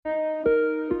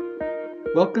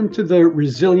Welcome to the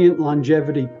Resilient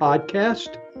Longevity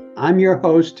Podcast. I'm your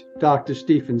host, Dr.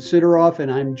 Stephen Sidoroff,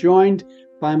 and I'm joined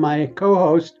by my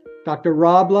co-host, Dr.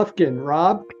 Rob Lufkin.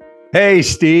 Rob? Hey,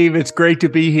 Steve, it's great to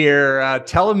be here.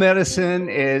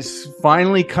 Telemedicine is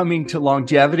finally coming to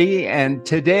longevity, and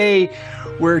today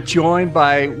we're joined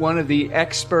by one of the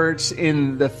experts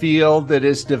in the field that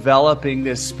is developing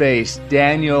this space,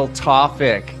 Daniel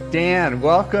Tawfik. Dan,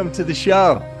 welcome to the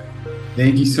show.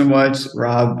 Thank you so much,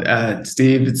 Rob.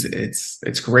 Steve,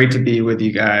 it's great to be with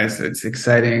you guys. It's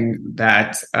exciting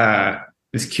that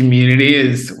this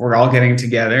community we're all getting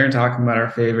together and talking about our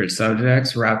favorite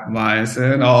subjects,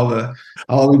 rapamycin, all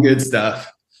the good stuff.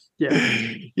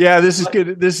 Yeah, this is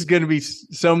good. This is going to be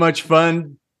so much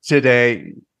fun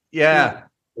today. Yeah,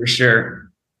 for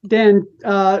sure. Dan,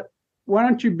 why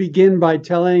don't you begin by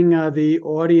telling the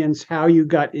audience how you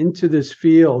got into this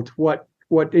field? What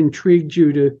intrigued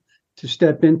you to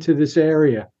step into this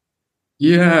area?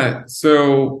 Yeah.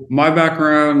 So my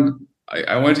background,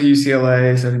 I went to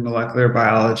UCLA, studied molecular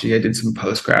biology. I did some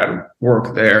postgrad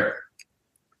work there.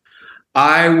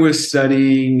 I was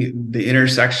studying the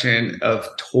intersection of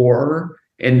TOR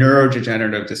and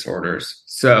neurodegenerative disorders.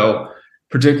 So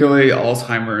particularly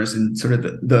Alzheimer's and sort of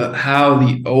the how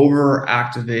the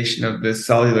overactivation of this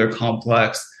cellular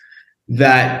complex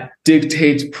that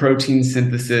dictates protein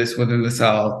synthesis within the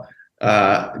cell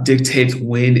dictates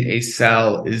when a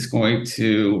cell is going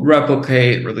to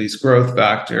replicate, release growth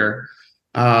factor,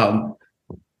 how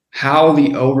the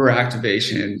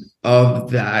overactivation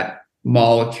of that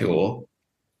molecule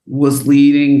was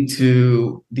leading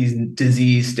to these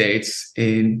disease states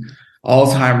in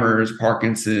Alzheimer's,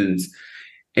 Parkinson's.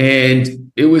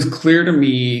 And it was clear to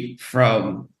me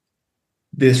from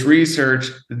this research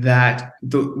that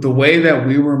the way that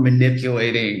we were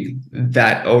manipulating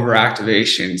that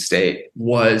overactivation state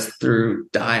was through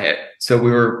diet. So we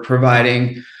were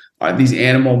providing these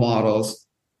animal models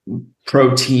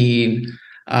protein,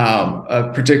 a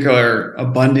particular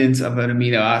abundance of an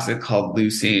amino acid called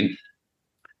leucine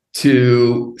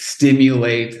to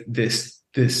stimulate this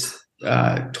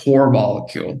TOR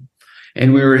molecule.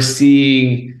 And we were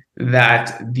seeing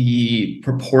that the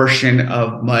proportion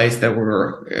of mice that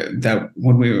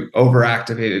when we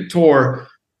overactivated TOR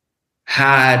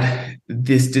had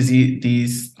this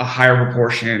disease, a higher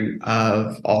proportion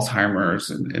of Alzheimer's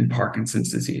and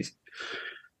Parkinson's disease.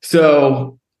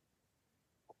 So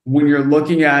when you're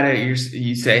looking at it,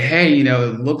 you say, hey,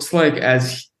 it looks like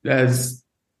as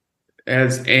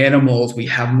animals, we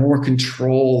have more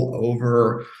control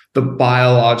over the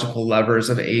biological levers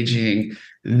of aging,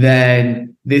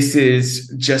 then this is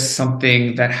just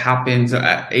something that happens.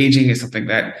 Aging is something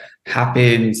that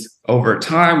happens over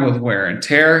time with wear and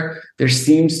tear. There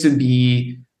seems to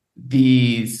be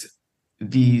these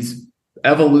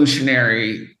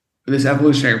evolutionary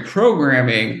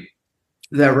programming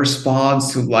that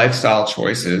responds to lifestyle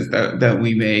choices that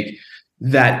we make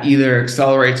that either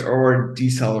accelerates or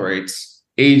decelerates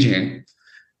aging.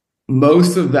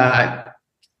 Most of that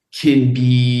can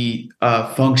be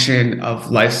a function of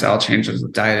lifestyle changes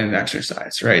with diet and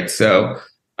exercise, right? So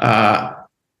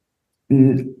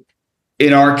in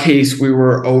our case, we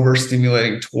were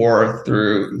overstimulating TOR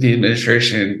through the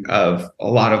administration of a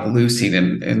lot of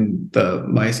leucine in the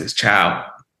mice's chow.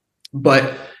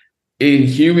 But in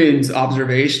humans,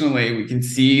 observationally, we can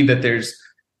see that there's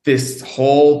this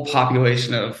whole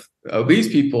population of obese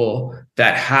people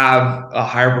that have a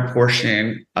higher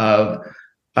proportion of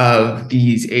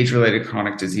these age-related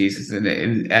chronic diseases and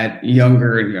at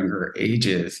younger and younger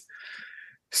ages.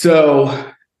 So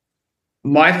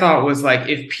my thought was like,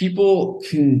 if people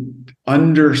can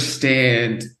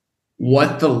understand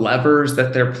what the levers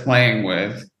that they're playing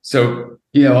with, so,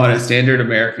 on a standard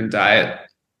American diet,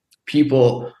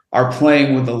 people are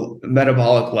playing with the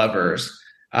metabolic levers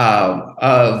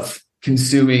of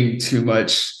consuming too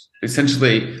much,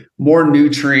 essentially more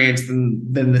nutrients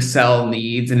than the cell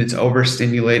needs, and it's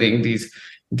overstimulating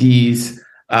these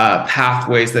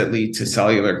pathways that lead to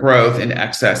cellular growth and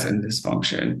excess and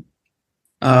dysfunction.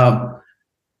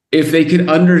 If they can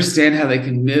understand how they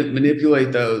can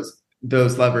manipulate those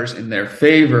levers in their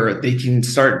favor, they can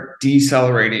start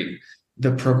decelerating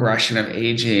the progression of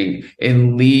aging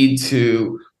and lead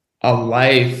to a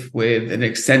life with an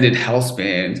extended health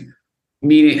span.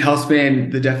 Meaning health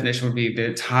span, the definition would be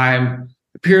the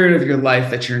period of your life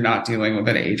that you're not dealing with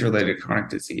an age-related chronic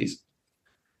disease.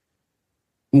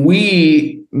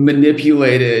 We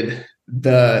manipulated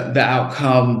the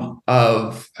outcome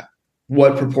of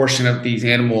what proportion of these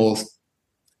animals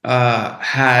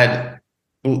had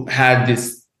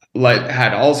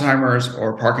Alzheimer's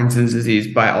or Parkinson's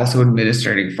disease by also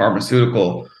administering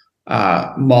pharmaceutical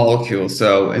molecule.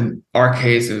 So in our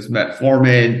case, it was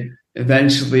metformin.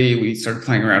 Eventually, we started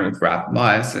playing around with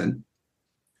rapamycin,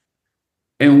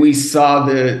 and we saw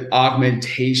the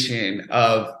augmentation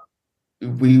of,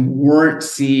 we weren't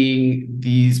seeing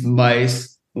these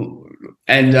mice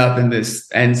end up in this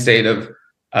end state of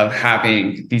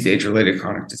having these age-related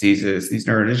chronic diseases, these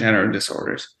neurodegenerative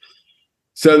disorders.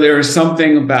 So there was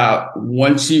something about,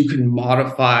 once you can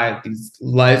modify these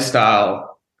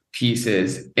lifestyle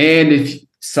pieces, and if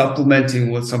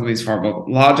supplementing with some of these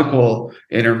pharmacological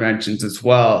interventions as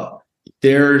well,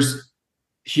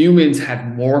 humans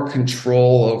had more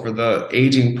control over the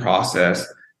aging process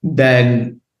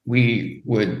than we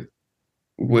would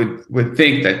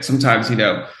think. That sometimes, we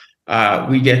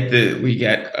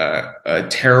get a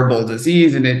terrible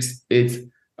disease, and it's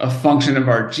a function of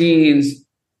our genes,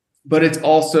 but it's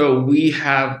also, we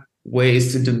have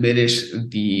ways to diminish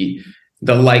the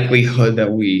likelihood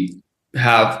that we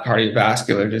have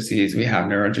cardiovascular disease, we have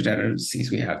neurodegenerative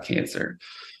disease, we have cancer.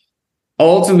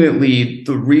 Ultimately,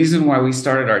 the reason why we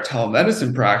started our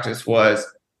telemedicine practice was,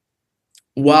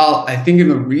 while I think in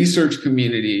the research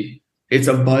community, it's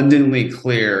abundantly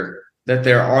clear that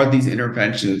there are these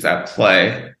interventions at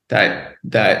play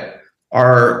that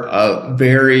are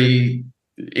very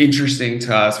interesting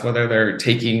to us, whether they're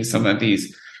taking some of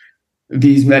these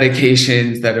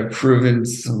medications that have proven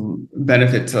some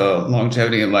benefit to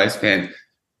longevity and lifespan.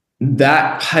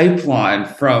 That pipeline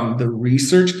from the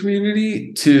research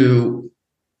community to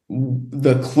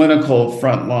the clinical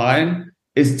front line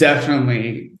is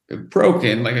definitely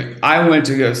broken. Like, I was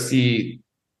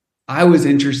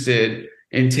interested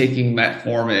in taking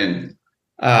metformin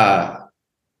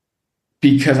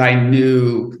because I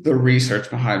knew the research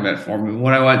behind metformin.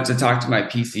 When I went to talk to my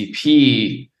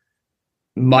PCP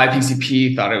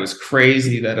thought it was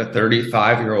crazy that a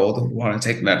 35-year-old would want to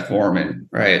take metformin,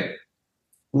 right?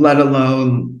 Let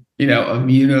alone,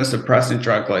 immunosuppressant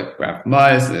drug like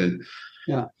rapamycin.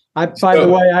 Yeah. By the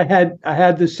way, I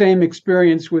had the same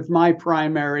experience with my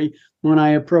primary when I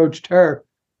approached her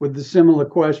with the similar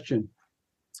question.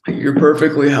 You're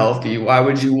perfectly healthy. Why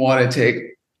would you want to take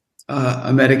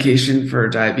a medication for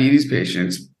diabetes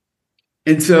patients?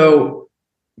 And so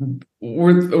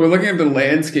we're looking at the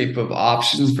landscape of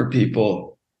options for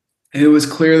people, and it was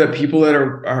clear that people that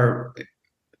are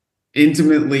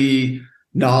intimately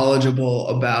knowledgeable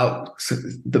about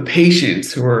the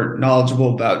patients, who are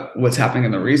knowledgeable about what's happening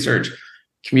in the research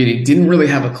community, didn't really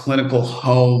have a clinical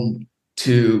home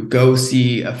to go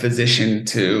see a physician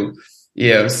to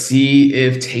see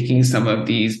if taking some of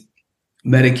these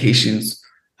medications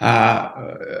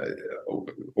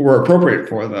were appropriate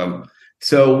for them.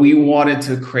 So we wanted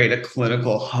to create a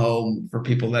clinical home for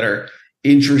people that are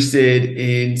interested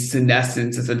in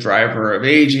senescence as a driver of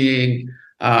aging.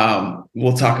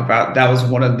 We'll talk about, that was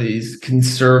one of these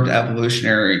conserved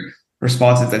evolutionary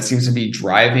responses that seems to be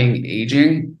driving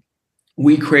aging.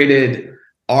 We created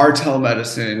our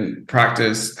telemedicine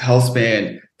practice,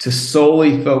 HealthSpan, to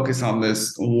solely focus on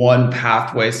this one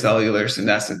pathway, cellular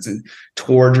senescence and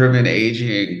TOR-driven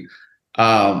aging,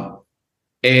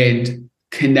 and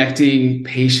connecting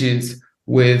patients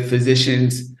with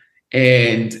physicians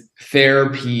and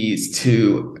therapies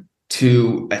to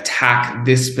attack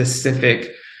this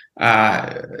specific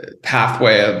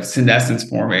pathway of senescence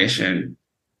formation.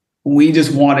 We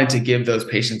just wanted to give those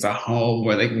patients a home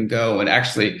where they can go and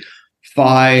actually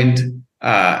find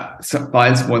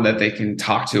someone that they can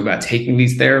talk to about taking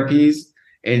these therapies,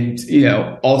 and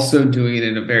also doing it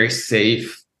in a very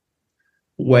safe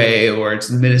way, or it's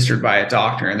administered by a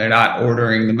doctor and they're not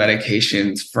ordering the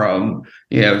medications from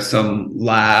some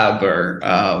lab or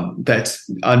that's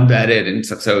unvetted and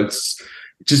stuff. So it's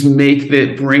just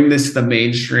bring this to the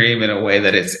mainstream in a way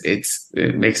that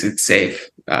it makes it safe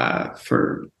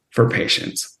for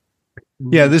patients.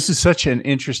 Yeah, this is such an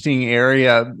interesting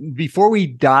area. Before we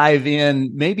dive in,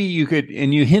 maybe you could,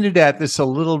 and you hinted at this a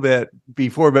little bit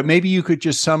before, but maybe you could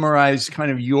just summarize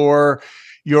kind of your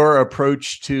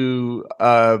approach to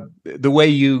the way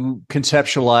you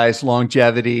conceptualize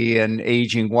longevity and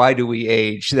aging. Why do we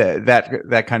age?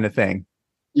 That kind of thing.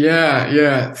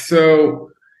 Yeah.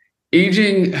 So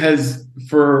aging has,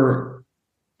 for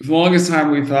the longest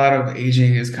time, we thought of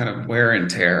aging as kind of wear and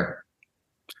tear.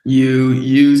 You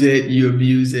use it, you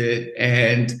abuse it,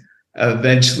 and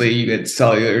eventually you get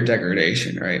cellular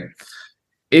degradation, right?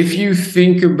 If you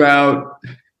think about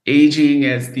aging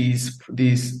as these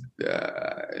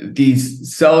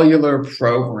cellular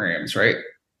programs, right?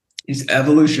 These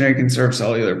evolutionary conserved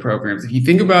cellular programs. If you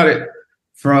think about it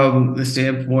from the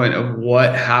standpoint of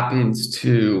what happens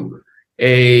to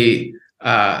a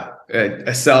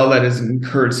cell that has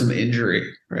incurred some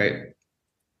injury, right?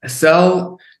 A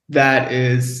cell that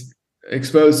is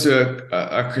exposed to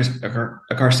a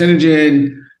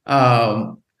carcinogen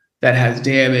that has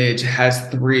damage has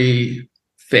three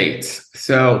fates.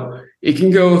 So it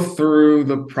can go through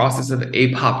the process of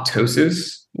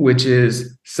apoptosis, which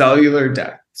is cellular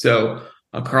death. So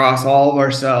across all of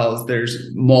our cells,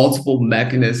 there's multiple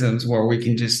mechanisms where we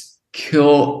can just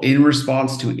kill in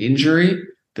response to injury.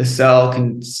 The cell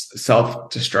can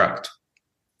self-destruct,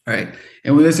 right?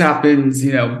 And when this happens,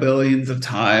 billions of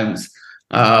times,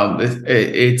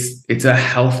 it's a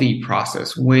healthy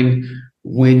process.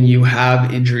 When you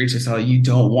have injury to cell, you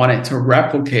don't want it to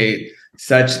replicate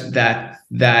such that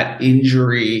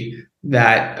injury,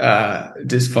 that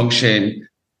dysfunction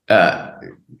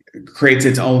creates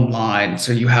its own line.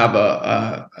 So you have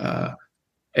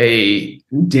a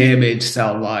damaged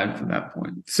cell line from that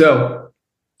point. So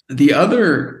the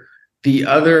other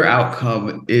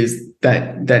outcome is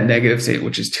that negative state,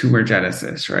 which is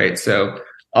tumorigenesis, right? So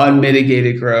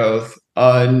unmitigated growth,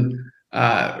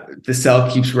 the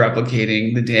cell keeps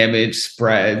replicating, the damage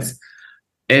spreads.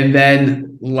 And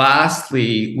then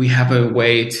lastly, we have a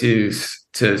way to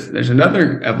there's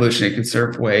another evolutionary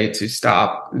conserved way to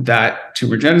stop that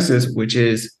tumorigenesis, which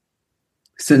is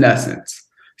senescence.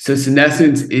 So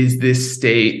senescence is this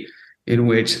state in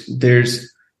which there's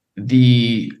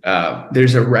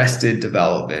arrested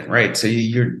development, right? So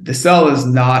the cell is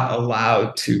not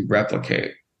allowed to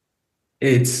replicate.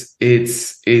 There's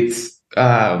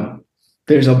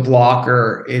a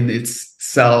blocker in its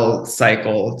cell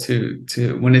cycle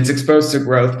to when it's exposed to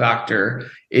growth factor,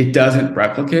 it doesn't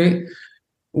replicate,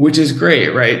 which is great,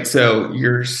 right? So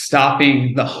you're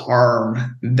stopping the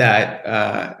harm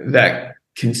that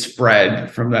can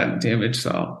spread from that damaged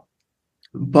cell.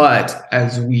 But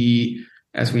as we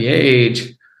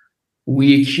age,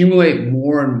 we accumulate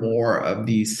more and more of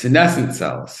these senescent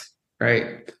cells,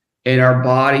 right? And our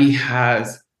body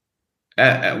has,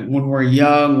 when we're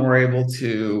young, we're able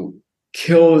to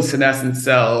kill the senescent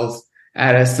cells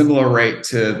at a similar rate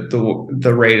to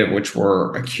the rate at which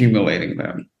we're accumulating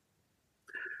them.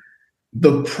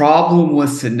 The problem with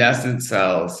senescent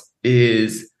cells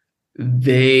is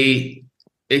when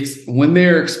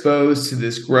they're exposed to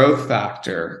this growth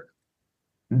factor,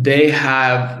 they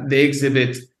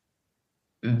exhibit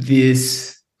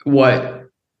this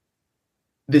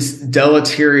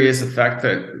deleterious effect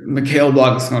that Mikhail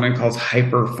Bogdassarian calls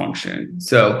hyperfunction.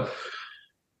 So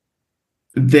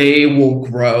they will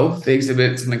grow. They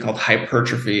exhibit something called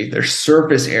hypertrophy. Their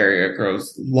surface area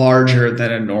grows larger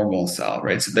than a normal cell,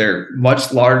 right? So they're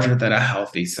much larger than a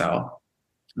healthy cell,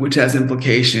 which has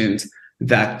implications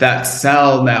that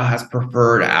cell now has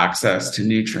preferred access to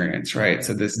nutrients, right?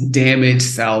 So this damaged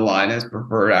cell line has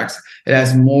preferred access. It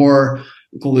has more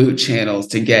GLUT channels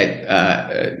to get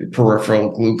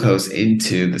peripheral glucose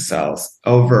into the cells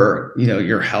over,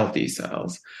 your healthy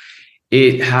cells.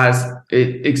 It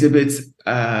exhibits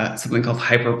something called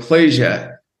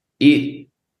hyperplasia. It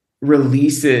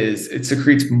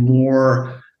secretes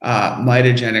more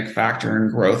mitogenic factor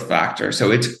and growth factor.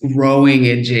 So it's growing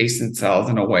adjacent cells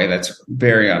in a way that's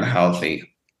very unhealthy.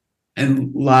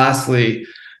 And lastly,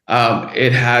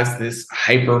 it has this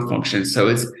hyperfunction.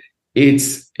 So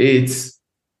it's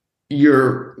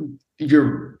you're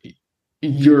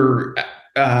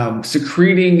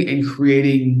secreting and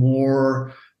creating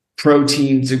more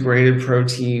proteins, degraded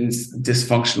proteins,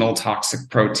 dysfunctional toxic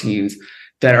proteins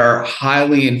that are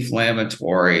highly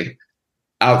inflammatory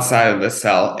outside of the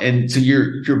cell. And so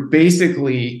you're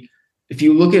basically, if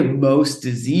you look at most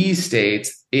disease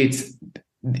states,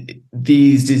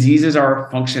 these diseases are a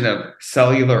function of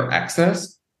cellular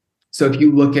excess. So if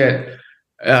you look at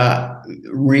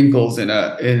wrinkles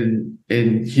in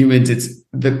humans, it's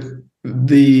the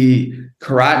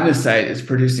keratinocyte is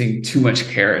producing too much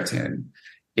keratin.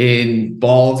 In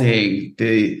balding,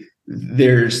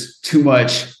 there's too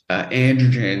much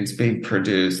androgens being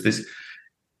produced.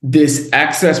 This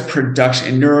excess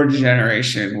production in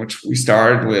neurodegeneration, which we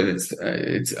started with,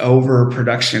 it's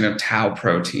overproduction of tau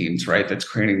proteins, right? That's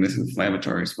creating this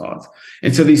inflammatory response.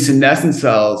 And so these senescent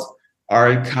cells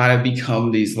are kind of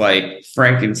become these like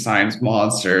Frankenstein's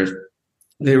monsters.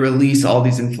 They release all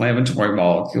these inflammatory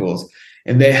molecules,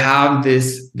 and they have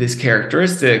this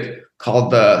characteristic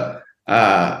called the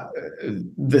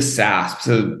SASP.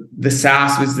 So the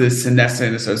SASP is the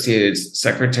senescent associated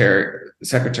secretory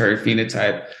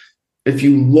phenotype. If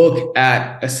you look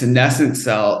at a senescent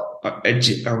cell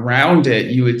around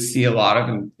it, you would see a lot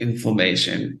of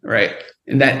inflammation, right?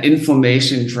 And that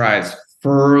inflammation drives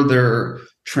further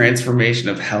transformation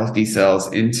of healthy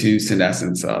cells into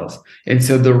senescent cells. And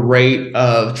so the rate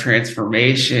of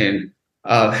transformation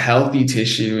of healthy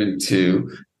tissue into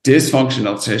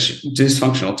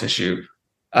dysfunctional tissue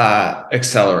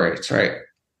accelerates, right?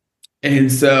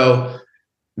 And so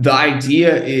the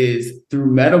idea is through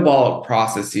metabolic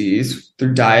processes,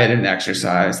 through diet and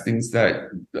exercise, things that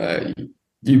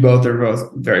you both are both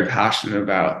very passionate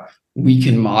about, we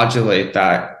can modulate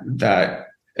that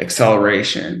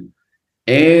acceleration.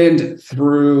 And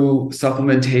through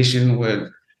supplementation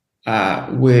with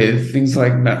things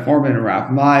like metformin and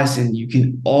rapamycin, you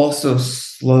can also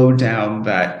slow down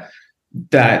that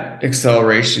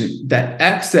acceleration. That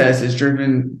excess is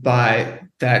driven by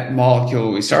that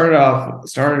molecule we started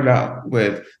out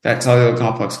with, that cellular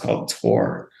complex called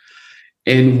TOR.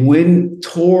 And when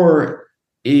TOR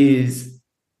is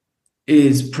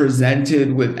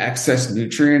presented with excess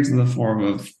nutrients in the form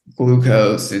of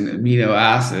glucose and amino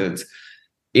acids,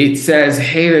 it says,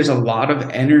 hey, there's a lot of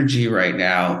energy right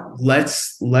now.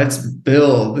 Let's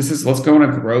build. Let's go in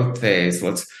a growth phase.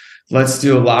 Let's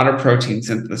do a lot of protein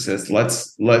synthesis.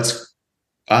 Let's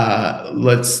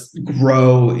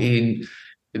grow in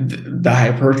the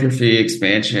hypertrophy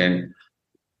expansion.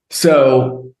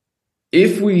 So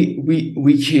if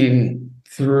we can,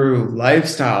 through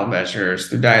lifestyle measures,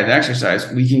 through diet and exercise,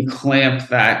 we can clamp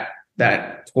that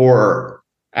TOR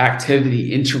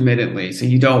activity intermittently. So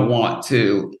you don't want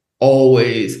to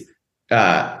always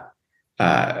inactivate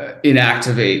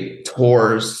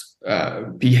TOR's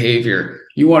behavior.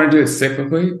 You want to do it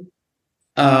cyclically,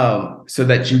 so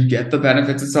that you get the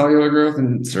benefits of cellular growth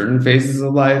in certain phases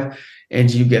of life, and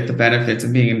you get the benefits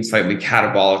of being in a slightly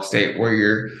catabolic state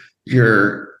where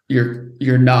you're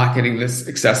not getting this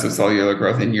excessive cellular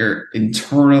growth, and you're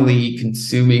internally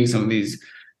consuming some of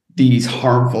these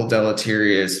harmful,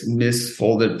 deleterious,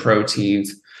 misfolded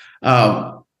proteins.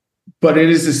 But it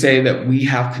is to say that we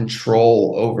have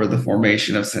control over the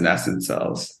formation of senescent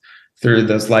cells through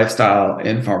those lifestyle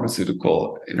and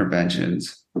pharmaceutical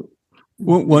interventions.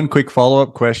 One quick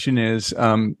follow-up question is,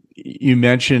 you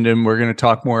mentioned, and we're going to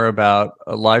talk more about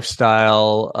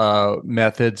lifestyle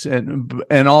methods,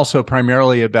 and also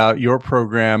primarily about your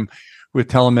program with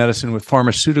telemedicine with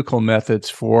pharmaceutical methods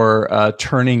for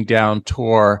turning down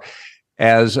TOR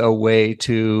as a way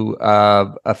to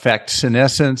affect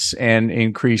senescence and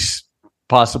increase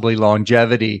possibly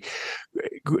longevity.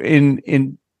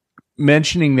 In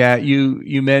mentioning that,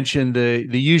 you mentioned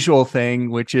the usual thing,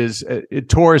 which is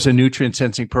TOR is a nutrient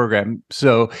sensing program.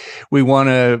 So we want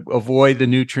to avoid the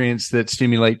nutrients that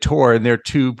stimulate TOR. And there are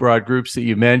two broad groups that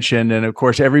you mentioned. And of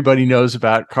course, everybody knows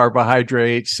about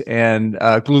carbohydrates and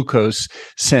glucose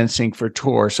sensing for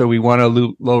TOR. So we want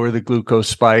to lower the glucose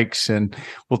spikes, and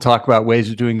we'll talk about ways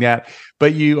of doing that.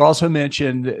 But you also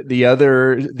mentioned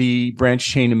the branched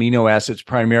chain amino acids,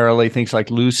 primarily things like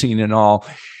leucine and all.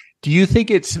 Do you think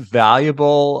it's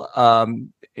valuable,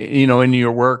 in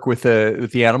your work with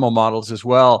the animal models as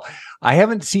well? I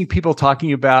haven't seen people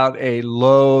talking about a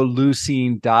low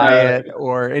leucine diet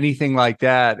or anything like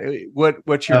that.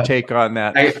 What's your take on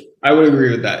that? I would agree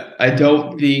with that. I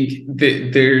don't think that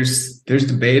there's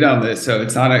debate on this, so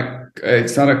it's not a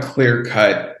clear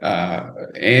cut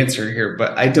answer here.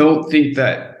 But I don't think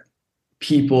that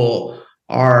people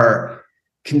are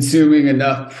consuming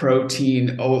enough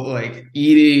protein, like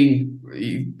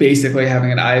basically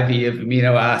having an IV of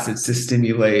amino acids to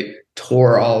stimulate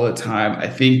TOR all the time. I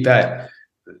think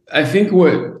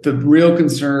what the real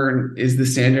concern is the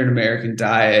standard American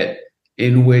diet,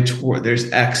 in which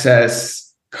there's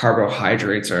excess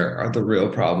carbohydrates are the real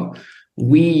problem.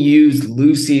 We used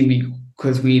leucine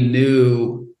because we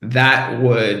knew that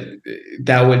would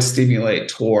stimulate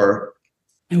TOR.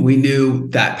 And we knew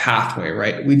that pathway,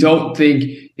 right? We don't think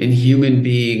in human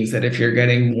beings that if you're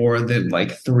getting more than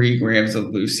like 3 grams of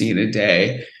leucine a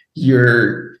day,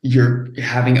 you're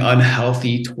having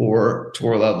unhealthy TOR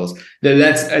levels.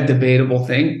 That's a debatable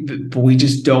thing, but we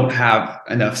just don't have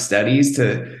enough studies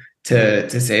to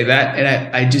say that. And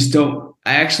I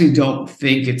actually don't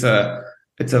think it's a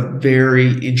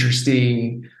very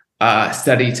interesting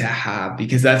study to have,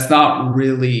 because that's not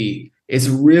really. It's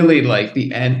really like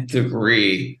the nth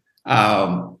degree.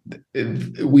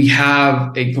 We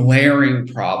have a glaring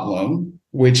problem,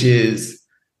 which is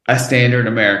a standard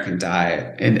American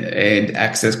diet and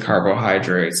excess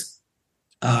carbohydrates.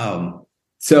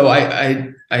 So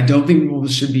I don't think people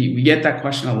should be. We get that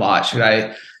question a lot. Should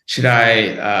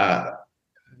I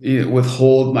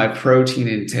withhold my protein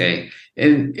intake?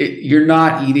 And you're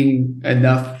not eating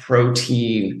enough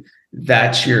protein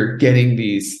that you're getting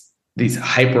these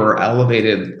hyper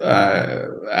elevated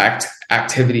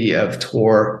activity of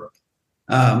TOR.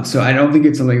 So I don't think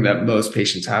it's something that most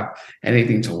patients have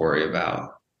anything to worry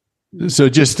about. So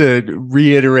just to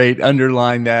reiterate,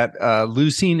 underline that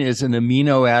leucine is an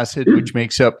amino acid which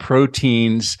makes up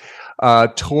proteins.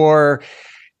 TOR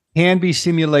can be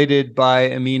simulated by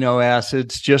amino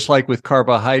acids, just like with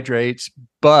carbohydrates,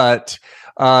 but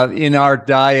in our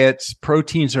diets,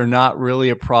 proteins are not really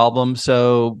a problem.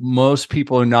 So most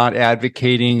people are not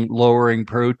advocating lowering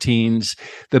proteins.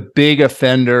 The big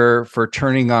offender for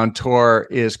turning on TOR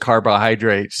is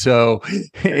carbohydrates. So,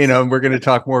 we're going to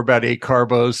talk more about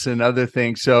acarbose and other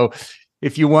things. So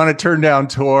if you want to turn down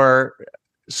TOR,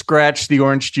 scratch the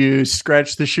orange juice,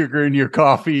 scratch the sugar in your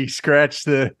coffee, scratch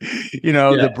the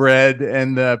bread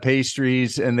and the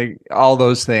pastries and all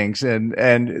those things. And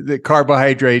the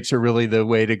carbohydrates are really the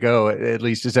way to go. At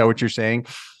least, is that what you're saying?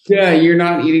 Yeah, you're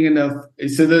not eating enough.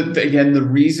 So the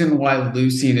reason why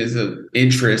leucine is of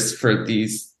interest for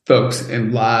these folks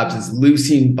in labs is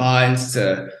leucine binds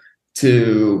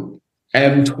to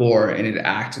mTOR and it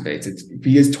activates it,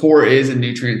 because TOR is a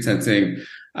nutrient sensing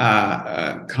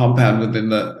compound within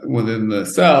the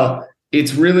cell.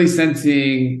 It's really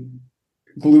sensing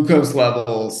glucose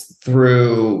levels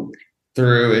through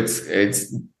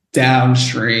its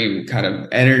downstream kind of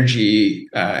energy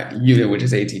unit, which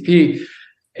is ATP,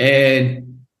 and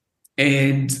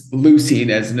leucine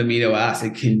as an amino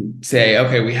acid can say,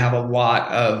 okay, we have a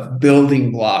lot of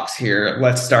building blocks here.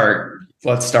 Let's start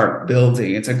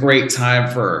building. It's a great time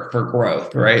for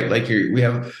growth, right? Like we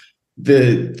have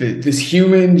this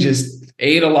human just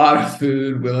ate a lot of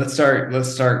food. Well, let's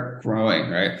start growing,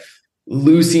 right?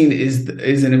 Leucine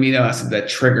is an amino acid that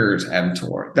triggers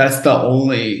mTOR. That's the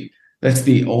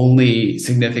only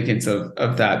significance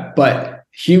of that. But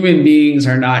human beings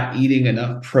are not eating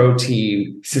enough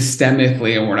protein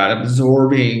systemically, and we're not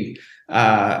absorbing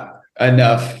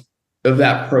enough of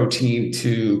that protein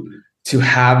to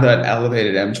have that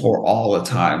elevated mTOR all the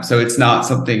time. So it's not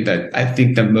something that I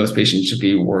think that most patients should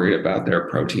be worried about their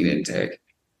protein intake.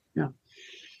 Yeah.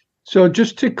 So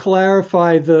just to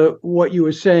clarify what you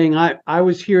were saying, I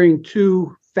was hearing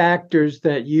two factors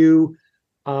that you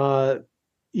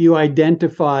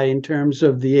identify in terms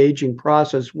of the aging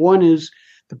process. One is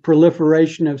the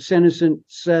proliferation of senescent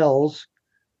cells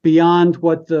beyond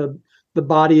what the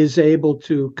body is able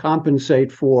to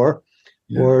compensate for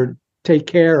or take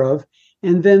care of.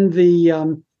 And then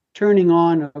the turning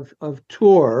on of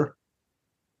TOR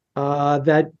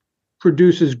that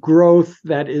produces growth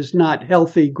that is not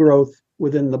healthy growth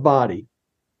within the body.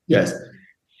 Yes.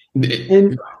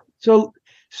 And so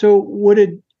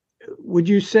would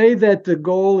you say that the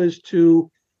goal is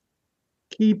to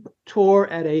keep TOR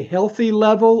at a healthy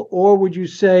level, or would you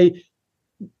say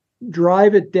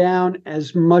drive it down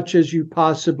as much as you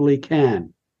possibly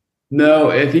can?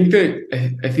 No, I think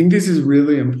this is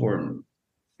really important.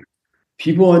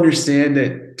 People understand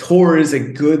that TOR is a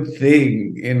good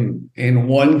thing in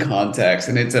one context,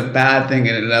 and it's a bad thing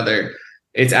in another.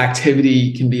 Its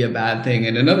activity can be a bad thing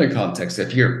in another context.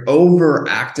 If you're over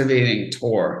activating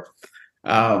TOR,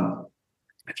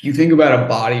 if you think about a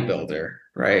bodybuilder,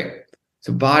 right?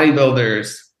 So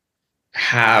bodybuilders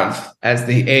have, as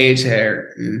they age,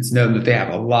 it's known that they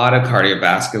have a lot of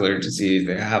cardiovascular disease.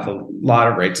 They have a lot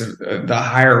of the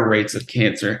higher rates of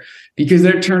cancer, because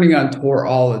they're turning on TOR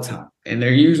all the time. And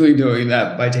they're usually doing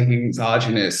that by taking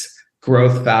exogenous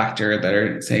growth factor that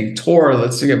are saying, TOR,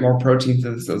 let's get more protein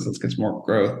synthesis, let's get more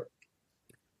growth.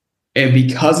 And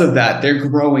because of that, they're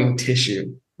growing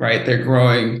tissue, right? They're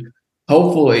growing,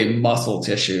 hopefully, muscle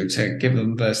tissue to give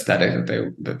them the aesthetic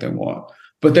that they want.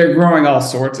 But they're growing all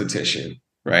sorts of tissue,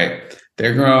 right?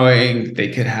 They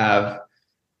could have,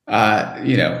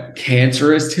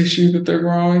 cancerous tissue that they're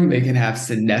growing. They can have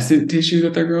senescent tissue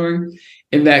that they're growing.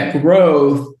 And that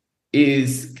growth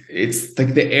it's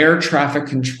like the air traffic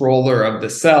controller of the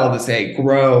cell to say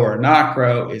grow or not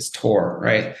grow is TOR,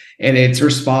 right? And it's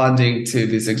responding to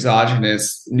these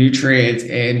exogenous nutrients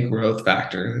and growth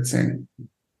factor. That's saying.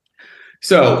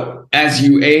 So as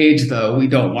you age, though, we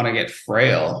don't want to get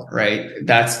frail, right?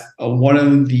 That's one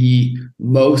of the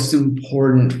most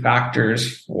important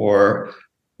factors for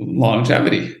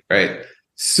longevity, right?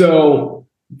 So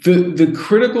the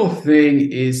critical thing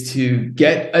is to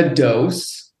get a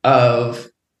dose of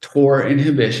TOR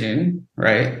inhibition,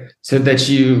 right? So that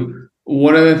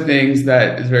one of the things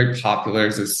that is very popular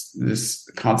is this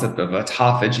concept of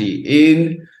autophagy.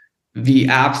 In the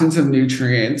absence of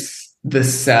nutrients, the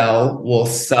cell will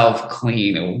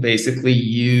self-clean. It will basically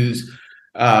use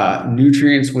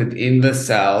nutrients within the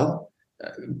cell,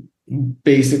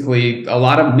 basically a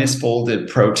lot of misfolded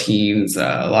proteins,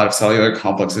 a lot of cellular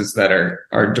complexes that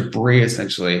are debris,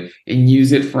 essentially, and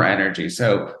use it for energy.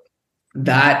 So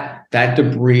that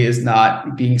debris is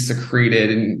not being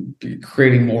secreted and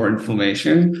creating more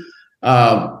inflammation.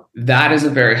 That is a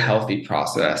very healthy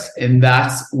process. And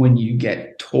that's when you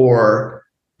get TOR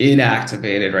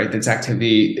inactivated, right? This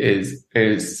activity is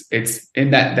it's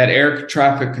in that air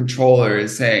traffic controller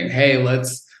is saying, hey,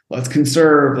 let's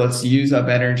conserve, let's use up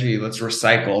energy, let's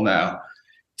recycle now.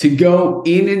 To go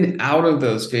in and out of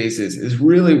those phases is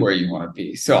really where you want to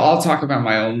be. So I'll talk about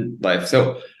my own life.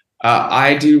 So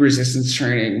I do resistance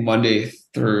training Monday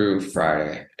through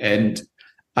Friday, and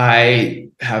I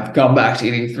have gone back to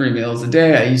eating 3 meals a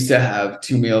day. I used to have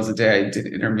 2 meals a day. I did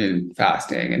intermittent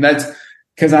fasting, and that's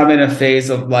because I'm in a phase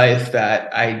of life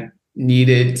that I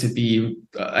needed to be.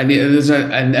 There's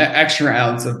an extra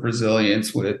ounce of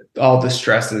resilience with all the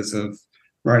stresses of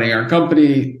running our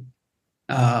company.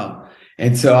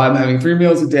 And so I'm having 3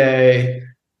 meals a day,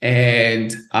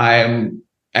 and I'm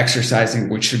exercising,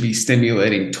 which should be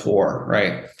stimulating TOR,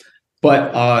 right?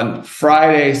 But on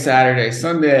Friday, Saturday,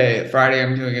 Sunday, Friday,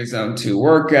 I'm doing a zone 2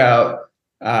 workout.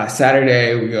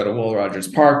 Saturday, we go to Will Rogers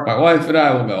Park. My wife and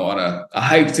I will go on a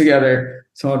hike together.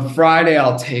 So on Friday,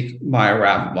 I'll take my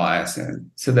rapamycin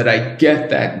so that I get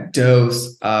that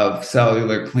dose of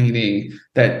cellular cleaning,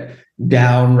 that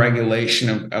down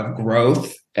regulation of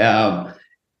growth.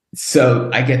 So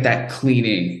I get that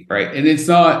cleaning, right? And it's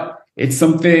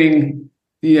something,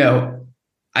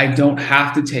 I don't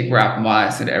have to take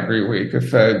rapamycin every week.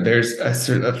 If there's a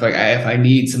sort of if I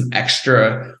need some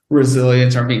extra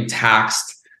resilience or I'm being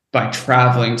taxed by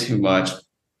traveling too much,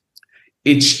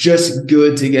 it's just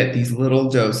good to get these little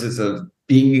doses of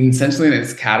being essentially in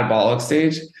its catabolic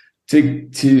stage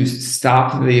to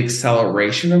stop the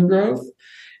acceleration of growth,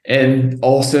 and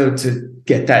also to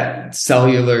get that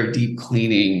cellular deep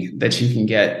cleaning that you can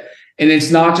get. And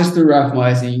it's not just through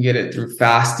rapamycin. You can get it through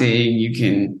fasting. You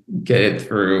can get it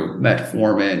through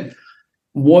metformin.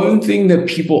 One thing that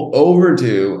people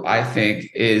overdo, I think,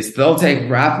 is they'll take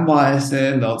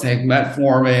rapamycin, they'll take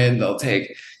metformin, they'll take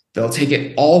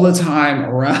it all the time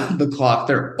around the clock.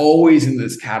 They're always in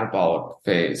this catabolic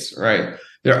phase, right?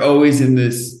 They're always in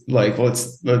this,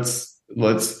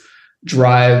 let's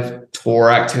drive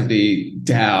TOR activity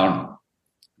down.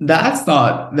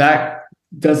 That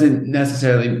doesn't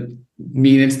necessarily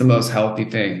mean it's the most healthy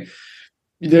thing.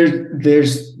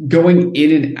 There's going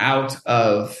in and out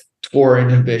of TOR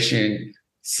inhibition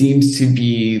seems to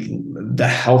be the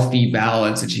healthy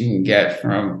balance that you can get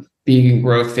from being in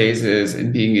growth phases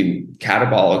and being in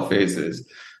catabolic phases.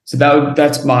 So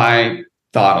that's my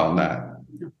thought on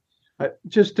that.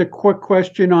 Just a quick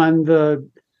question on the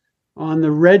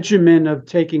regimen of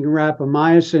taking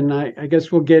rapamycin. I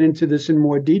guess we'll get into this in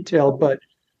more detail, but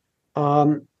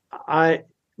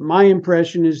my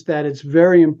impression is that it's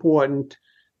very important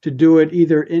to do it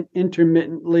either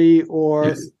intermittently or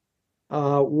Yes.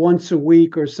 Once a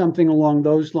week or something along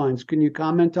those lines. Can you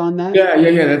comment on that?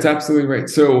 Yeah, that's absolutely right.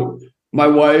 So my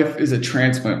wife is a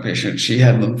transplant patient. She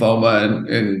had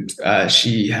lymphoma and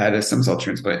she had a stem cell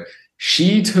transplant.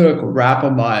 She took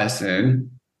rapamycin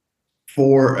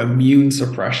for immune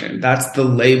suppression. That's the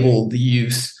labeled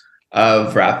use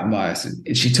of rapamycin.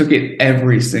 And she took it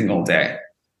every single day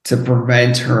to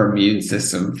prevent her immune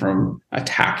system from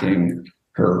attacking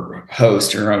her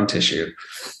host, her own tissue.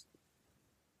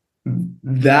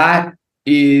 That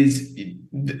is,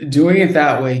 doing it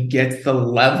that way gets the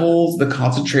levels, the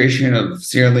concentration of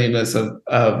sirolimus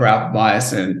of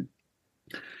rapamycin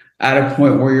at a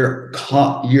point where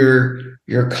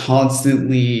you're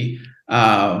constantly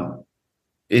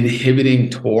inhibiting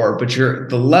TOR, but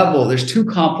there's 2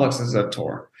 complexes of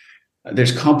TOR.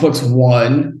 There's complex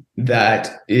 1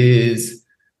 that is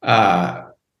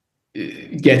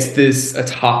gets this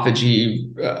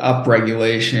autophagy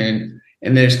upregulation,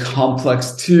 and there's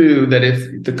complex 2 that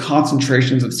if the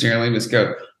concentrations of sirolimus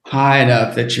go high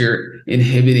enough that you're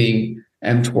inhibiting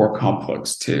mTOR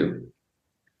complex 2,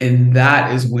 and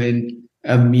that is when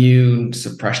immune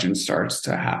suppression starts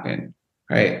to happen,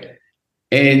 right?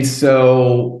 And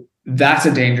so that's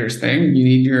a dangerous thing. You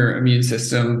need your immune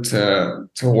system to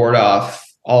ward off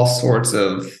all sorts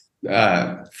of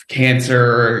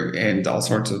cancer and all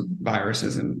sorts of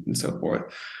viruses and so forth.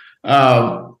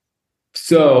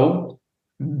 So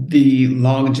the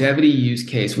longevity use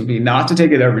case would be not to take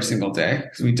it every single day,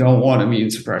 because we don't want immune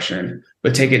suppression,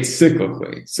 but take it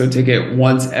cyclically. So take it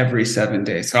once every 7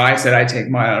 days. So I said I take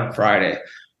mine on Friday.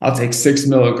 I'll take 6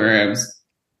 milligrams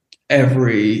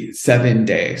every 7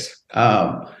 days.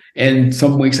 And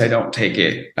some weeks I don't take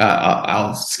it.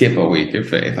 I'll skip a week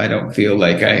if I don't feel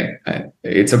like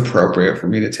it's appropriate for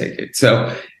me to take it.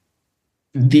 So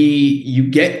you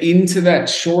get into that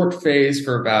short phase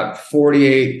for about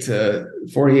 48 to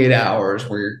 48 hours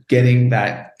where you're getting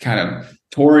that kind of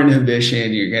TOR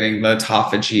inhibition, you're getting the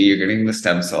autophagy, you're getting the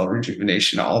stem cell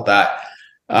rejuvenation, all that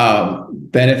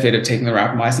benefit of taking the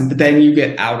rapamycin, but then you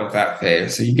get out of that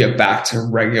phase. So you get back to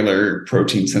regular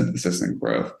protein synthesis and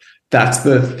growth. That's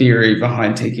the theory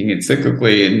behind taking it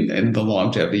cyclically in the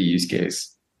longevity use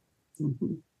case.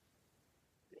 Mm-hmm.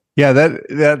 Yeah,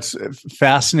 that's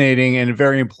fascinating and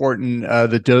very important.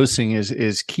 The dosing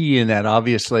is key in that,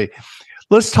 obviously.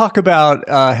 Let's talk about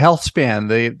HealthSpan,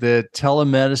 the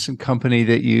telemedicine company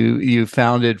that you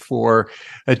founded for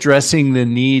addressing the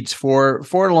needs for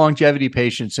longevity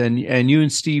patients. And you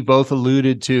and Steve both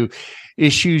alluded to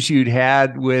issues you'd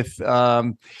had with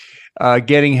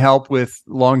getting help with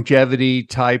longevity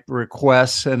type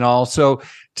requests, and also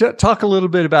talk a little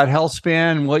bit about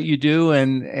HealthSpan, what you do,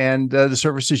 and the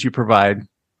services you provide.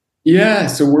 Yeah,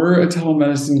 so we're a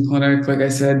telemedicine clinic, like I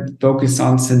said, focused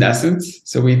on senescence.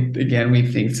 So we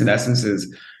think senescence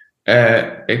is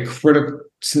a critical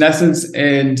senescence,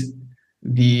 and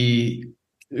the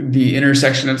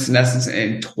intersection of senescence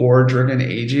and TOR-driven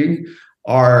aging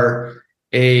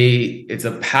it's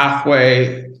a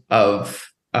pathway of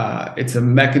it's a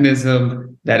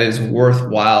mechanism that is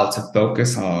worthwhile to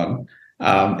focus on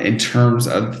in terms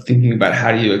of thinking about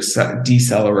how do you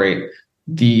decelerate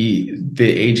the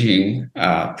aging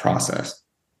process.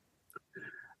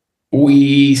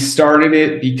 We started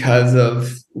it because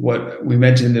of what we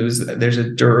mentioned. There's a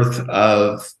dearth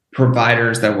of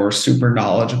providers that were super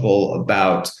knowledgeable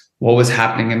about what was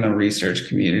happening in the research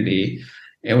community,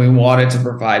 and we wanted to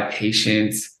provide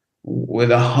patients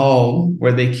with a home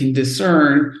where they can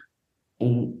discern.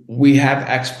 We have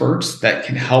experts that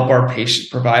can help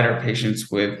provide our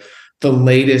patients with the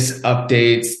latest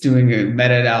updates, doing a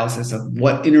meta-analysis of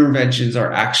what interventions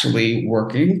are actually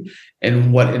working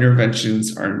and what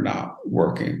interventions are not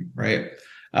working, right?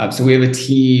 So we have a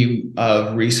team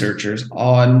of researchers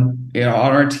on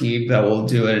our team that will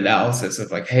do an analysis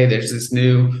of like, hey, there's this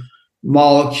new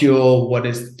molecule. What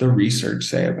does the research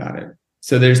say about it?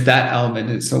 So there's that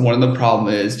element. And so one of the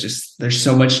problems is just there's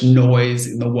so much noise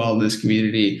in the wellness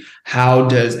community. How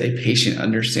does a patient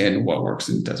understand what works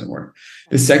and doesn't work?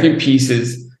 The second piece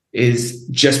is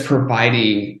just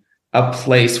providing a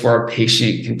place where a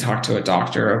patient can talk to a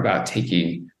doctor about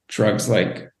taking drugs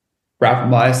like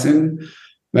rapamycin,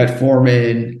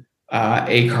 metformin,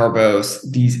 acarbose,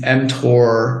 these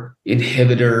mTOR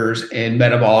inhibitors and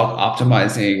metabolic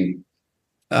optimizing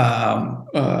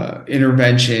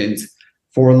interventions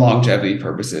for longevity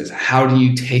purposes. How do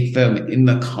you take them in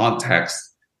the context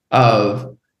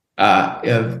of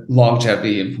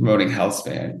longevity and promoting health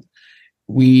span?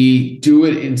 We do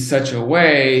it in such a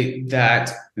way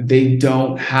that they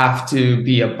don't have to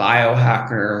be a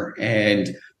biohacker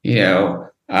and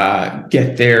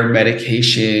get their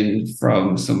medication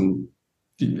from some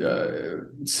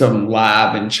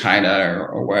lab in China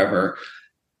or wherever.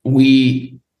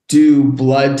 We do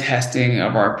blood testing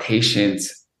of our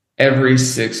patients every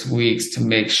 6 weeks to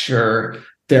make sure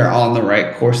they're on the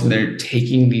right course and they're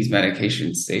taking these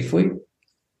medications safely.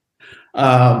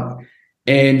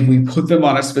 And we put them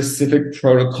on a specific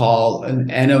protocol,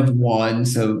 an N of 1.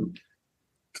 So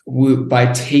by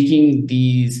getting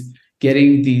these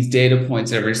data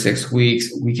points every 6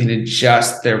 weeks, we can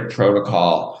adjust their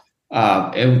protocol.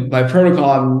 And by protocol,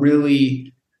 I'm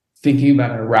really thinking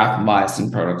about a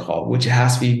rapamycin protocol, which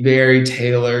has to be very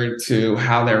tailored to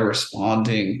how they're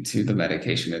responding to the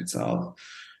medication itself.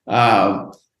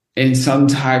 And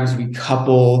sometimes we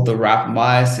couple the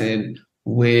rapamycin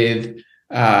with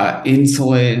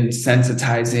insulin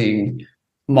sensitizing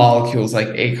molecules like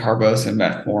acarbose and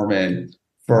metformin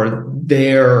for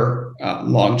their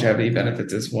longevity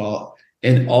benefits as well,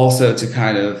 and also to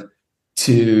kind of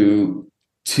to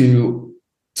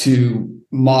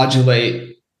modulate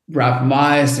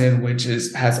rapamycin, which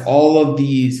has all of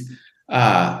these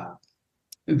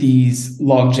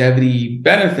longevity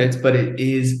benefits, but it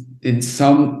is in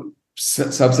some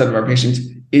subset of our patients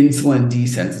insulin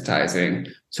desensitizing.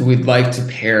 So we'd like to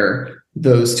pair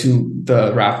those two,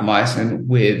 the rapamycin,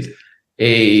 with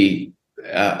a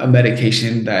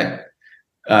medication that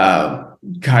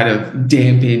kind of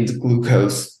dampened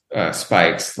glucose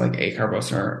spikes like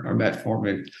acarbose or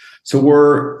metformin. So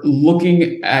we're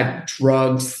looking at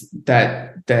drugs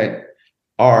that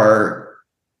are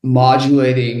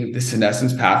modulating the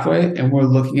senescence pathway, and we're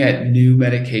looking at new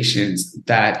medications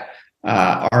that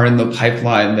are in the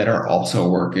pipeline that are also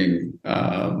working.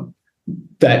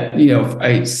 That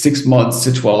 6 months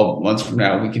to 12 months from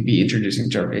now, we can be introducing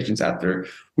to our patients after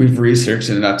we've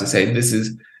researched it enough to say this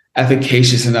is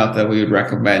efficacious enough that we would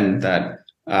recommend that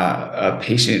a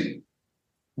patient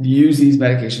use these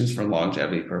medications for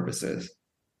longevity purposes.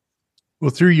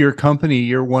 Well, through your company,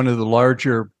 you're one of the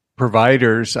larger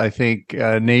providers, I think,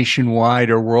 nationwide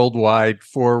or worldwide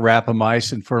for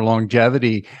rapamycin for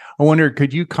longevity. I wonder,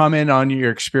 could you comment on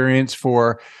your experience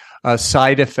for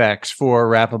side effects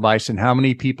for rapamycin? How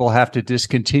many people have to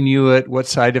discontinue it? What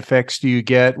side effects do you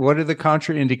get? What are the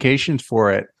contraindications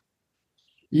for it?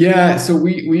 Yeah, so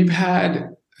we've had,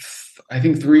 I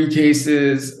think, 3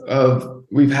 cases of,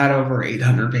 we've had over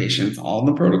 800 patients on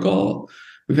the protocol.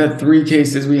 We've had 3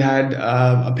 cases. We had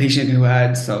a patient who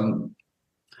had some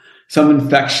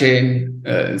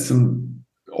infection, some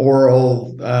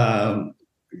oral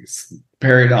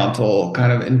periodontal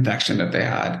kind of infection that they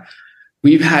had.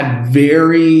 We've had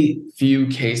very few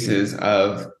cases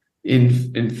of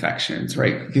infections,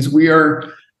 right? Because we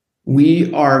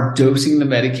are dosing the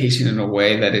medication in a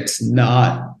way that it's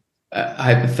not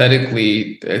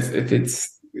hypothetically, if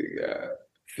it's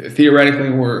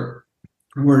theoretically, we're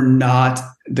not,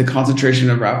 the concentration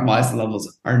of rapamycin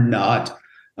levels are not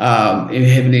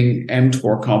inhibiting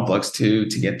mTOR complex 2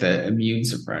 to get the immune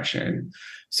suppression.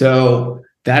 So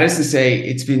that is to say,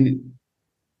 it's been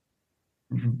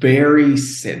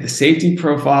the safety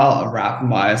profile of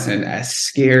rapamycin, as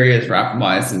scary as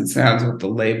rapamycin sounds with the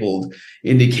labeled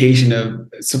indication of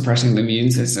suppressing the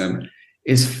immune system,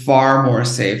 is far more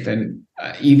safe than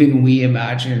even we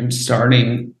imagined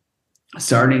starting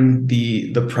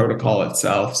the protocol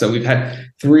itself. So we've had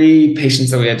 3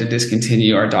 patients that we had to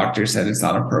discontinue. Our doctor said it's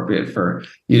not appropriate for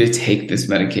you to take this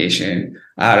medication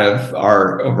out of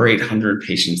our over 800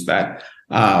 patients that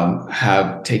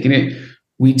have taken it.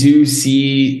 We do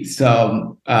see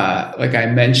some, like I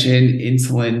mentioned,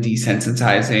 insulin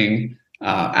desensitizing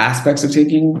aspects of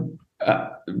taking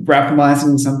rapamycin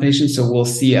in some patients. So we'll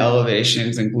see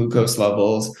elevations in glucose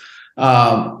levels.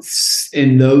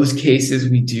 In those cases,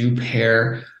 we do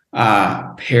pair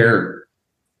the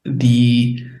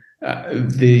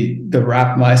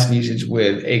rapamycin usage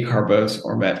with acarbose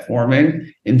or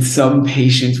metformin. In some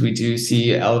patients, we do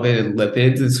see elevated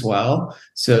lipids as well.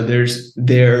 So there's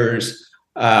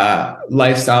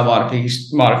lifestyle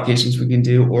modifications we can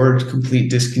do, or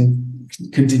complete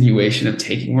discontinuation of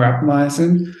taking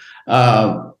rapamycin,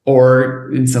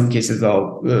 or in some cases,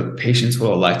 the patients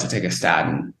will elect to take a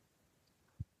statin.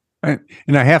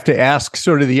 And I have to ask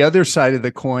sort of the other side of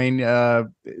the coin.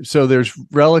 So there's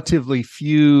relatively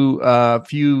few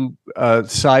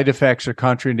side effects or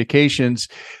contraindications.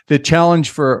 The challenge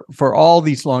for all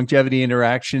these longevity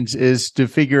interactions is to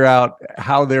figure out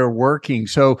how they're working.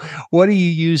 So what do you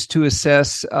use to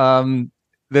assess that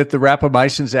the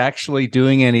rapamycin is actually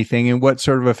doing anything, and what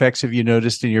sort of effects have you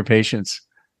noticed in your patients?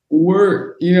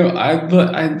 I'd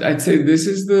say this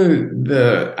is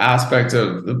the aspect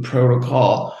of the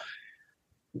protocol.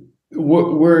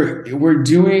 We're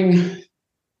doing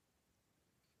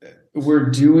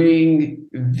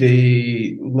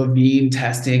the Levine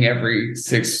testing every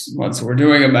 6 months. So we're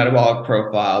doing a metabolic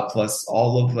profile plus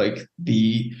all of like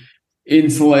the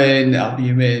insulin,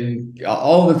 albumin,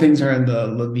 all the things are in the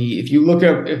Levine. If you look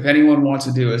up, if anyone wants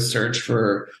to do a search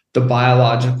for the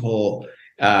biological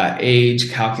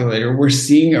age calculator, we're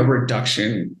seeing a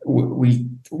reduction. We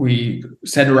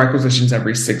send requisitions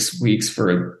every 6 weeks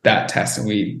for that test, and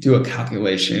we do a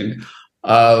calculation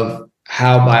of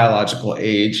how biological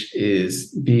age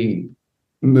is being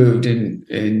moved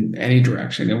in any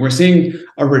direction. And we're seeing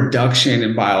a reduction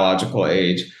in biological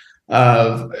age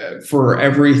for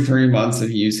every 3 months of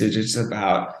usage, it's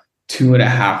about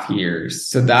 2.5 years.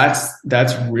 So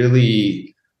that's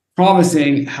really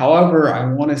promising. However,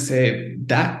 I want to say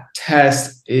that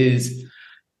test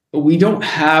we don't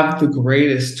have the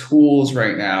greatest tools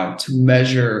right now to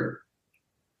measure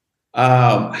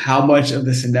how much of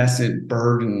the senescent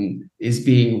burden is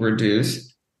being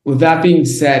reduced. With that being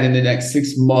said, in the next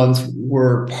 6 months,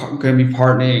 we're going to be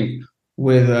partnering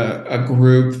with a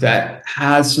group that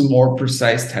has some more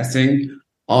precise testing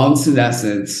on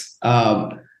senescence.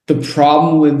 The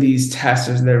problem with these tests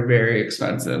is they're very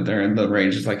expensive. They're in the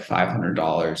range of like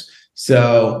 $500.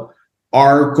 So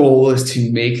our goal is to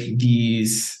make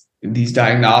these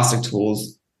diagnostic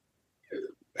tools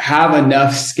have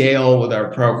enough scale with our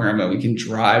program that we can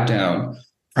drive down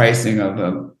pricing of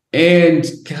them and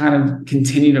kind of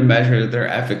continue to measure their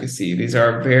efficacy. These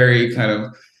are very kind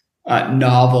of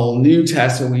novel new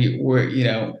tests, and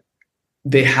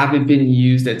they haven't been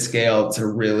used at scale to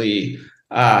really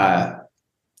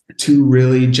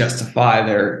justify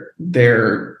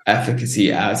their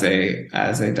efficacy as a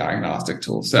diagnostic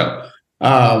tool. So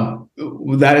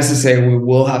That is to say, we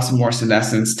will have some more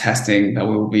senescence testing that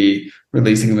we will be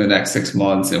releasing in the next 6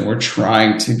 months, and we're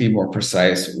trying to be more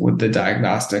precise with the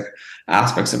diagnostic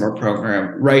aspects of our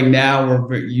program. Right now,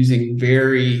 we're using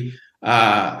very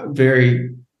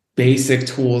basic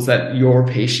tools that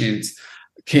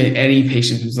any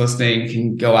patient who's listening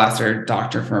can go ask their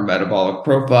doctor for a metabolic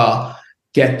profile,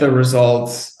 get the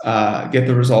results of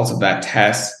that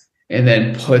test, and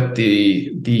then put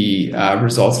the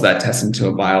results of that test into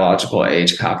a biological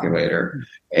age calculator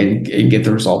and get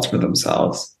the results for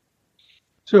themselves.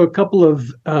 So a couple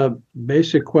of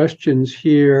basic questions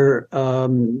here.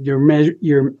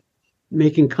 You're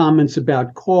making comments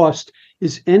about cost.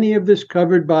 Is any of this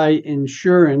covered by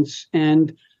insurance?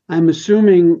 And I'm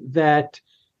assuming that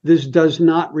this does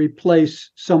not replace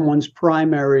someone's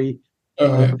primary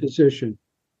physician.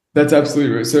 That's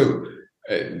absolutely right. So,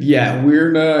 we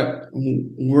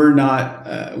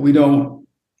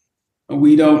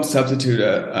don't substitute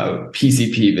a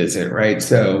PCP visit, right?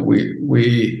 So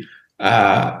we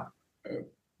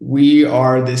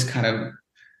are this kind of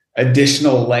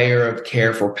additional layer of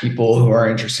care for people who are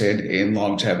interested in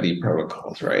longevity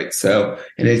protocols, right? So,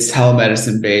 and it's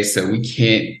telemedicine based, so we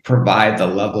can't provide the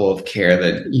level of care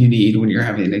that you need when you're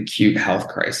having an acute health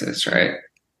crisis, right?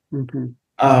 Mm-hmm.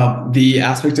 The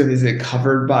aspect of, is it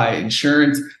covered by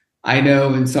insurance? I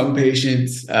know in some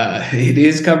patients, it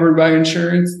is covered by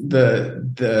insurance, the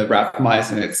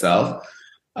rapamycin itself.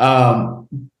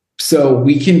 So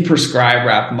we can prescribe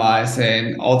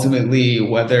rapamycin. Ultimately,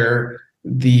 whether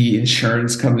the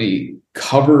insurance company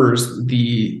covers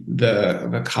the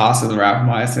cost of the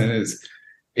rapamycin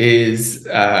is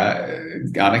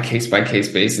on a case-by-case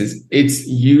basis. It's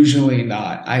usually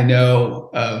not. I know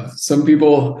of some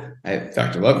people,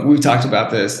 Dr. Love, we've talked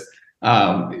about this,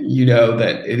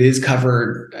 that it is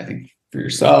covered, I think, for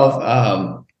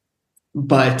yourself.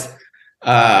 But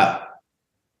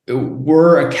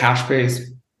we're a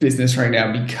cash-based business right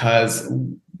now because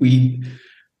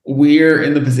we're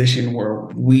in the position where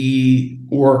we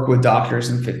work with doctors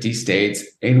in 50 states,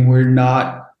 and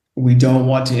we don't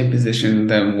want to imposition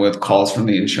them with calls from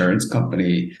the insurance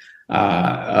company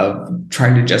of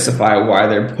trying to justify why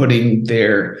they're putting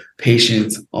their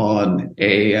patients on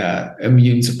a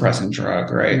immune suppressant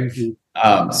drug, right?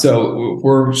 Mm-hmm. So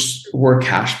we're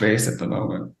cash based at the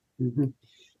moment. Mm-hmm.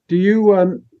 Do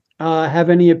you have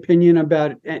any opinion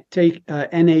about NAD?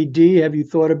 Have you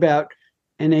thought about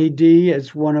NAD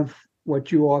as one of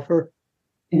what you offer?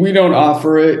 We don't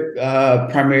offer it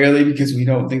primarily because we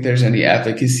don't think there's any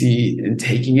efficacy in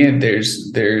taking it.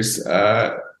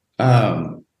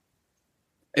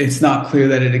 It's not clear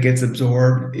that it gets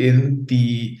absorbed in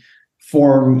the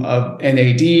form of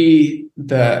NAD,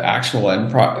 the actual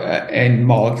end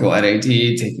molecule NAD,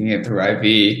 taking it through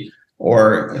IV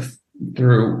or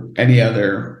through any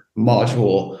other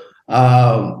module.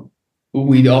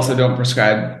 We also don't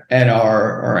prescribe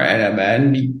NR or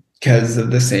NMN because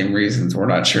of the same reasons. We're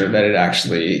not sure that it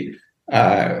actually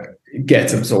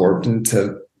gets absorbed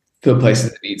into the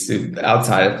places it needs to,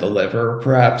 outside of the liver,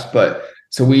 perhaps. But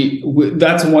so we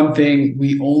that's one thing.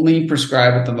 We only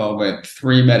prescribe at the moment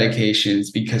 3 medications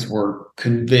because we're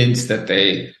convinced that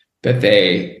they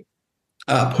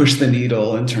push the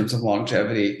needle in terms of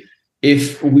longevity.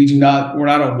 If we're not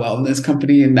a wellness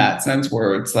company in that sense,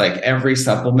 where it's like every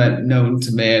supplement known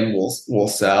to man will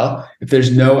sell. If there's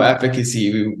no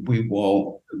efficacy, we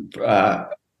won't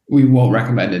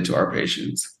recommend it to our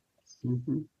patients.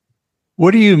 Mm-hmm.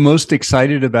 What are you most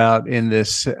excited about in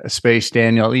this space,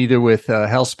 Daniel, either with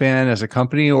HealthSpan as a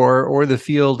company or the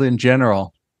field in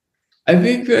general? I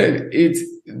think that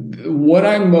what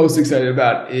I'm most excited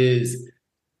about is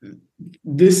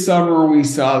this summer we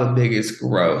saw the biggest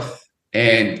growth,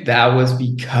 and that was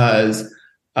because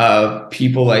of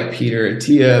people like Peter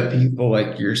Attia, people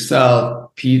like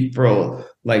yourself, people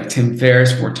like Tim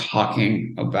Ferriss were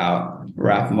talking about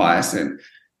rapamycin.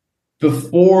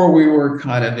 Before, we were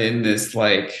kind of in this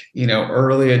early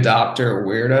adopter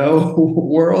weirdo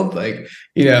world.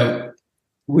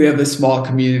 We have this small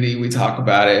community, we talk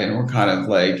about it, and we're kind of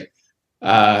like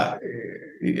a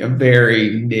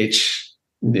very niche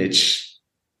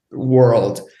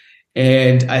world.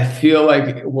 And I feel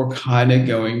like we're kind of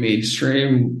going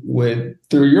mainstream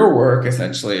through your work,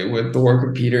 essentially, with the work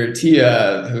of Peter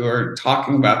Attia, who are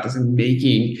talking about this and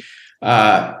making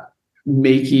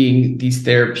these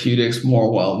therapeutics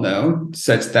more well-known,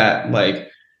 such that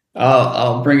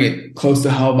I'll bring it close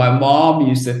to home. My mom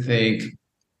used to think,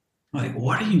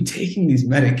 what are you taking these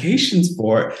medications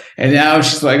for? And now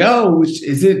she's like, do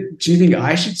you think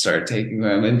I should start taking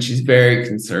them? And she's very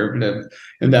conservative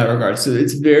in that regard. So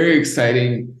it's very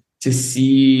exciting to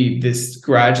see this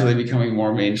gradually becoming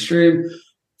more mainstream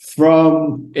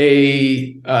from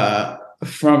a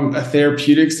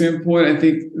therapeutic standpoint. I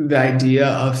think the idea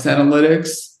of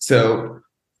senolytics, so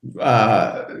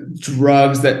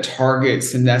drugs that target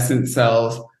senescent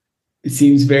cells, it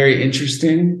seems very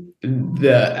interesting.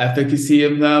 The efficacy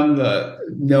of them,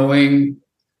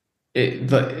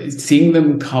 seeing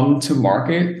them come to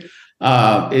market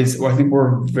is, I think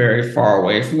we're very far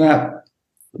away from that,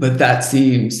 but that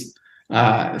seems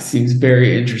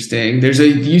very interesting. There's a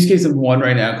use case of one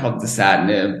right now called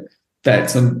dasatinib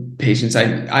that some patients,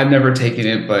 I've never taken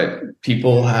it, but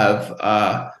people have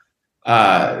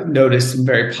noticed some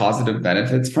very positive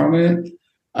benefits from it.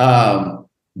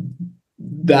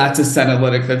 That's a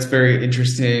senolytic that's very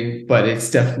interesting, but it's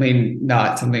definitely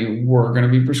not something we're going to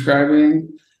be prescribing.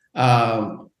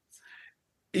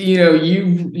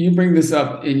 You bring this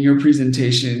up in your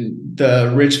presentation,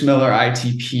 the Rich Miller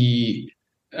ITP,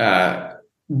 the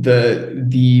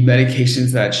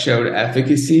medications that showed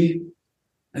efficacy,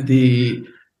 the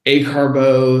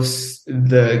acarbose,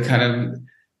 the kind of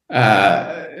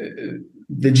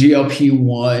the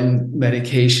GLP-1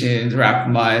 medications,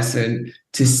 rapamycin,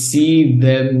 to see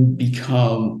them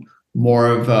become more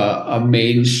of a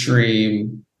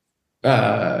mainstream,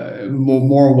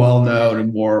 more well-known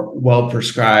and more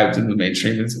well-prescribed in the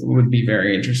mainstream would be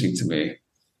very interesting to me.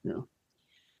 Yeah.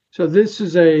 So this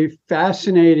is a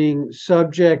fascinating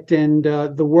subject, and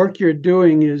the work you're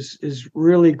doing is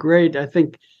really great. I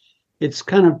think it's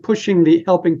kind of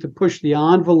helping to push the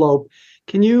envelope.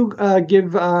 Can you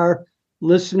give our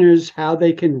listeners how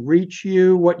they can reach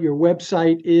you, what your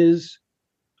website is?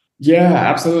 Yeah,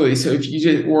 absolutely. So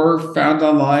if we're found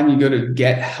online, you go to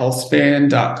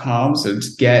gethealthspan.com. So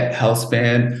it's Get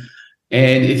Healthspan.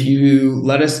 And if you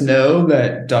let us know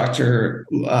that Dr.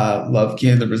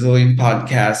 Lovekin, the Brazilian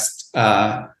podcast,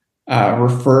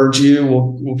 referred you,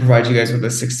 we'll provide you guys with a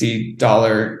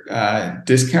 $60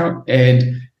 discount.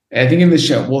 And I think in the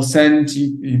show, we'll send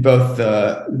you both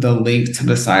the link to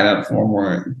the sign up form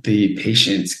where the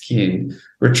patients can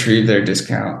retrieve their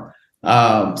discount.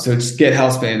 So it's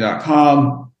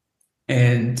gethealthspan.com,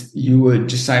 and you would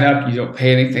just sign up. You don't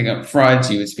pay anything up front.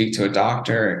 You would speak to a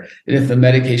doctor. And if the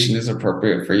medication is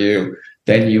appropriate for you,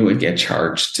 then you would get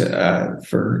charged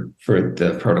for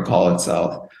the protocol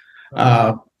itself.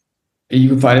 You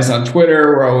can find us on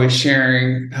Twitter. We're always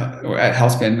sharing at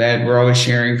Healthspan Med. We're always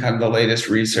sharing kind of the latest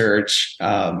research.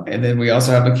 And then we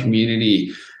also have a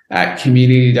community at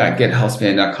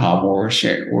community.gethealthspan.com where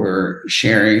we're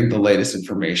sharing the latest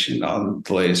information on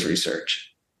the latest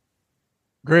research.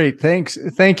 Great. Thanks.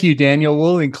 Thank you, Daniel.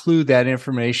 We'll include that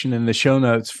information in the show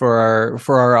notes for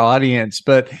our audience.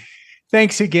 But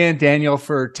thanks again, Daniel,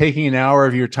 for taking an hour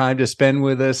of your time to spend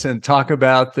with us and talk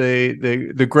about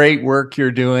the great work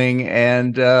you're doing.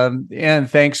 And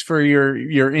thanks for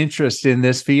your interest in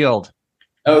this field.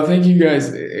 Oh, thank you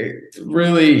guys.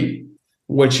 Really,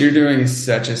 what you're doing is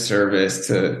such a service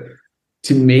to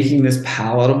making this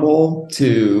palatable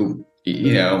to,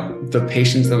 the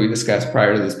patients that we discussed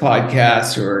prior to this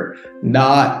podcast, who are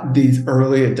not these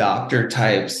early adopter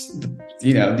types.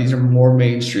 These are more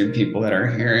mainstream people that are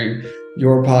hearing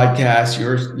your podcast,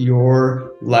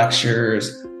 your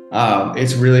lectures.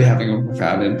 It's really having a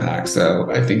profound impact.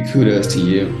 So I think kudos to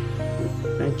you.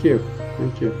 Thank you.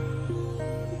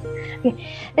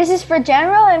 This is for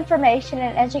general information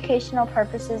and educational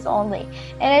purposes only,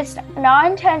 and it's not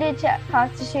intended to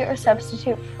constitute or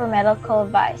substitute for medical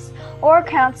advice or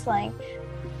counseling,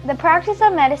 the practice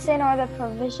of medicine, or the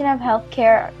provision of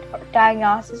healthcare,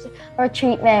 diagnosis, or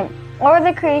treatment, or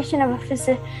the creation of a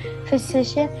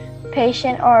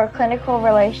physician-patient or clinical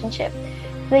relationship.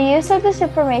 The use of this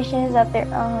information is at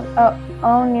their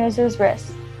own user's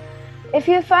risk. If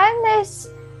you find this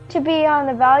to be on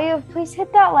the value, please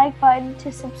hit that like button to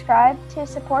subscribe to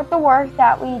support the work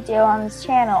that we do on this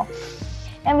channel.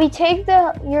 And we take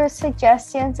your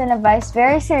suggestions and advice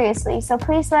very seriously, so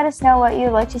please let us know what you'd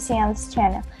like to see on this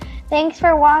channel. Thanks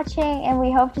for watching, and we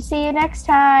hope to see you next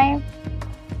time.